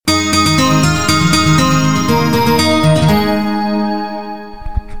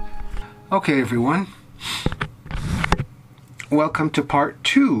Okay everyone, welcome to part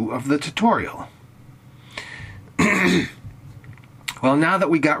 2 of the tutorial. Well, now that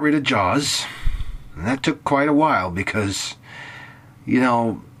we got rid of JAWS, and that took quite a while because, you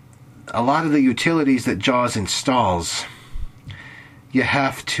know, a lot of the utilities that JAWS installs, you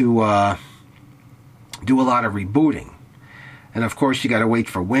have to do a lot of rebooting. And of course you got to wait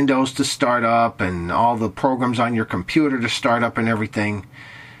for Windows to start up and all the programs on your computer to start up and everything.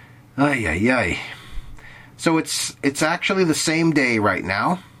 Ay, ay, ay. So it's actually the same day right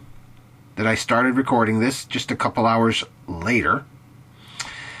now that I started recording this, just a couple hours later.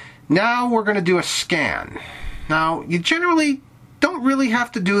 Now we're going to do a scan. Now, you generally don't really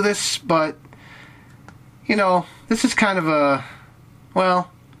have to do this, but, you know, this is kind of a, well,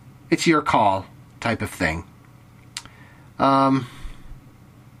 it's your call type of thing. I'm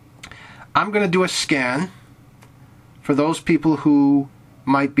going to do a scan for those people who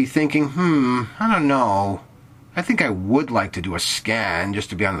might be thinking, I don't know. I think I would like to do a scan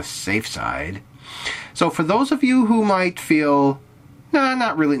just to be on the safe side. So for those of you who might feel, nah,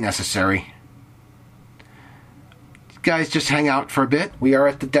 not really necessary, guys, just hang out for a bit. We are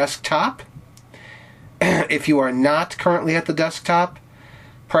at the desktop. If you are not currently at the desktop,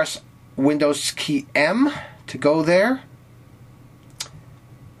 press Windows key M to go there.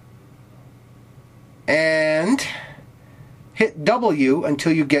 And hit W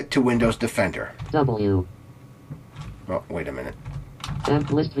until you get to Windows Defender. W. Oh, wait a minute. Temp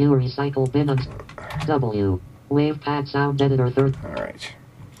list view recycle bin W. WavePad sound editor third. Alright.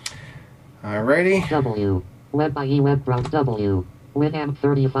 Alrighty. W. WebIE web browse W. Winamp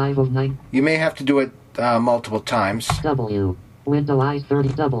 35 of 9. You may have to do it multiple times. W. Windows 30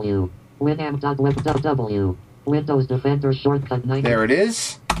 W. Winamp.web W. Windows Defender shortcut 90. There it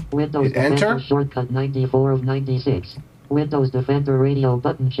is. Windows Hit Defender enter. shortcut 94 of 96. Windows Defender radio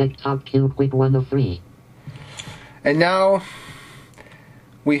button check top cube quick 1 of 3. And now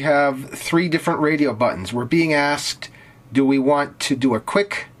we have 3 different radio buttons. We're being asked, do we want to do a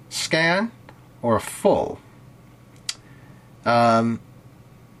quick scan or a full?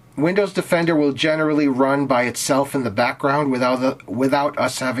 Windows Defender will generally run by itself in the background without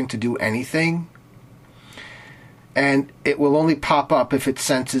us having to do anything. And it will only pop up if it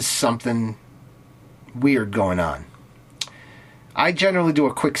senses something weird going on. I generally do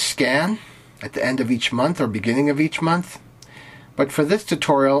a quick scan at the end of each month or beginning of each month. But for this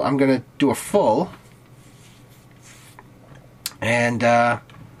tutorial, I'm going to do a full. And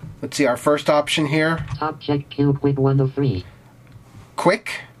let's see, our first option here. Top check cube quick 1 of 3.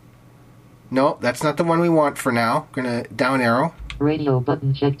 Quick. No, that's not the one we want for now. Going to down arrow. Radio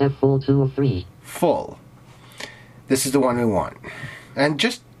button checked F full 2 of 3. Full. This is the one we want. And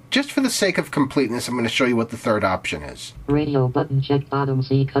just for the sake of completeness, I'm going to show you what the third option is. Radio button checked bottom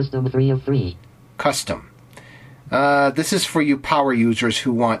C custom 3 of 3. Custom. This is for you power users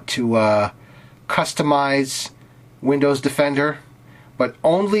who want to customize Windows Defender, but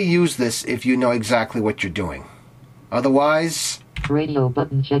only use this if you know exactly what you're doing. Otherwise, Radio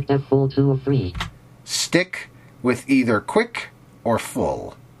button checked F full 2 of 3. stick with either quick or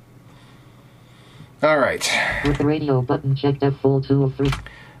full. Alright. With radio button checked F full 2 of 3.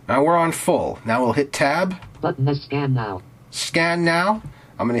 Now we're on full. Now we'll hit tab. Button S scan now. Scan now.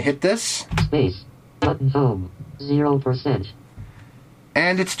 I'm going to hit this. Space. Button home. 0%.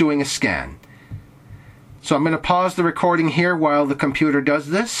 And it's doing a scan. So I'm going to pause the recording here while the computer does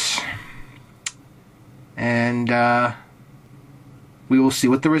this. And we will see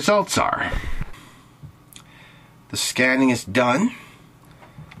what the results are. The scanning is done.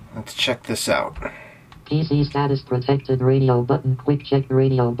 Let's check this out. PC status protected radio button quick check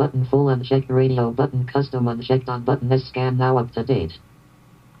radio button full unchecked radio button custom unchecked on button S scan now up to date.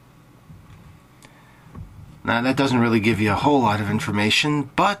 Now that doesn't really give you a whole lot of information,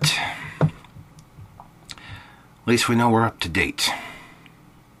 but at least we know we're up to date.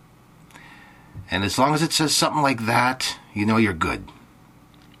 And as long as it says something like that, you know you're good.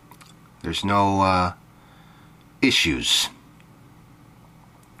 There's no issues.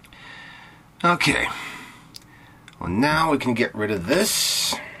 Okay. Well, now we can get rid of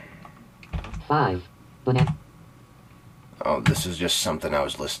this. 5. Banana. Oh, this is just something I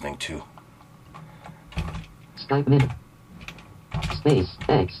was listening to. Skype min. Space.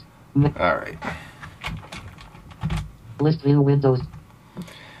 X. Alright. List view Windows.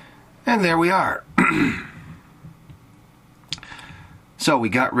 And there we are. So we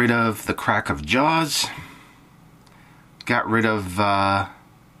got rid of the crack of JAWS. Got rid of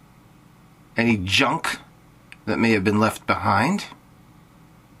any junk that may have been left behind.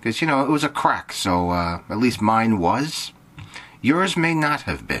 Because, you know, it was a crack, so at least mine was. Yours may not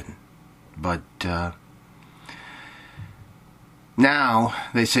have been. but now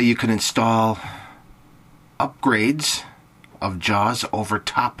they say you can install upgrades of JAWS over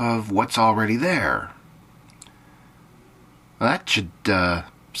top of what's already there. Well, that should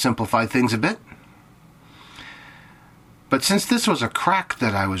simplify things a bit. But since this was a crack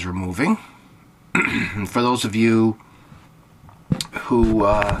that I was removing, for those of you who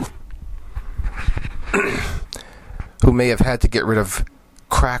may have had to get rid of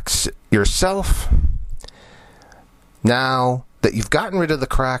cracks yourself, now that you've gotten rid of the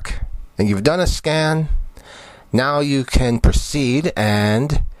crack and you've done a scan, now you can proceed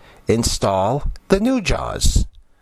and install the new JAWS.